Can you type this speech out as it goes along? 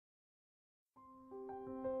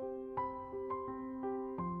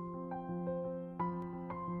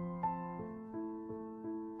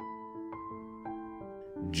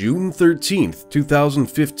June 13th,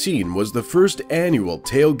 2015 was the first annual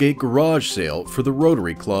Tailgate garage sale for the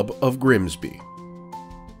Rotary Club of Grimsby.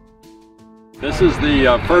 This is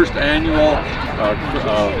the first annual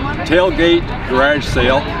Tailgate garage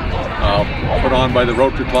sale put on by the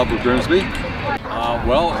Rotary Club of Grimsby.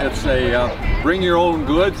 Well, it's a bring your own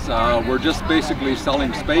goods. We're just basically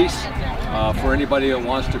selling space for anybody that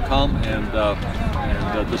wants to come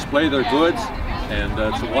and display their goods. And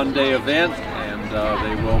it's a one-day event, and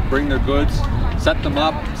they will bring their goods, set them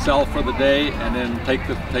up, sell for the day, and then take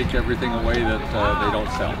everything away that they don't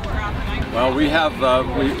sell. Well, we have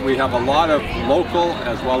a lot of local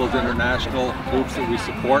as well as international groups that we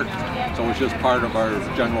support, so it's just part of our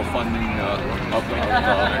general funding of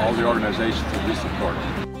all the organizations that we support.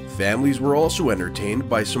 Families were also entertained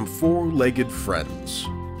by some four-legged friends.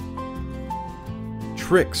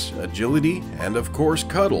 Tricks, agility, and of course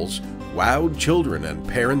cuddles wowed children and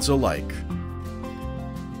parents alike.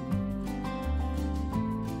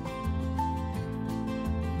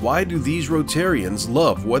 Why do these Rotarians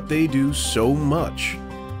love what they do so much?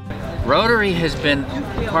 Rotary has been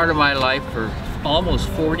part of my life for almost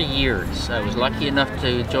 40 years. I was lucky enough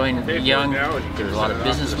to join young. There were a lot of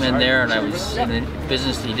businessmen there, and I was in a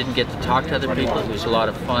business that you didn't get to talk to other people. It was a lot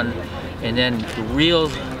of fun. And then the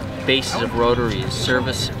real basis of Rotary is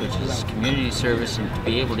service, which is community service, and to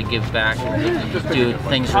be able to give back and do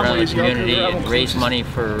things around the community and raise money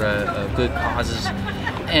for good causes.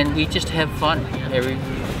 And we just have fun. Every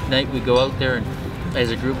night we go out there and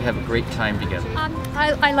as a group have a great time together.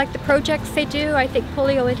 I like the projects they do. I think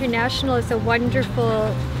Polio International is a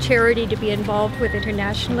wonderful charity to be involved with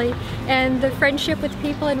internationally. And the friendship with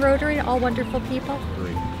people in Rotary, all wonderful people.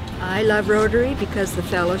 I love Rotary because the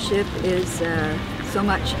fellowship is so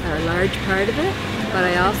much a large part of it, but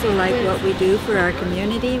I also like what we do for our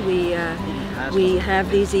community. We have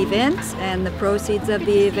these events, and the proceeds of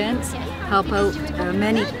the events help out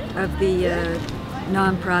many of the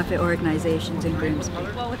non-profit organizations in Grimsby.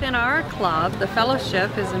 Well, within our club, the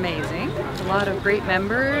fellowship is amazing. A lot of great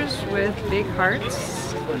members with big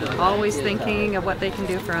hearts, always thinking of what they can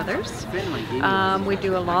do for others. We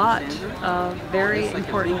do a lot of very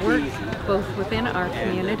important work, both within our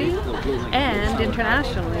community and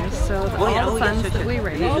internationally. So all the funds that we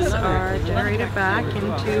raise are generated back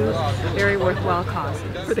into very worthwhile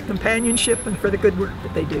causes. For the companionship and for the good work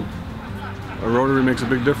that they do. Rotary makes a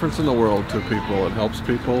big difference in the world to people. It helps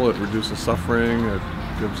people, it reduces suffering, it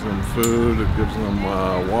gives them food, it gives them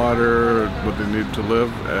water, what they need to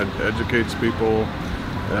live, it educates people.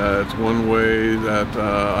 It's one way that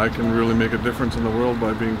I can really make a difference in the world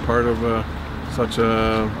by being part of such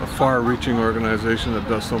a far-reaching organization that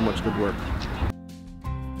does so much good work.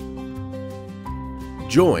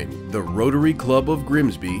 Join the Rotary Club of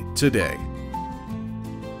Grimsby today.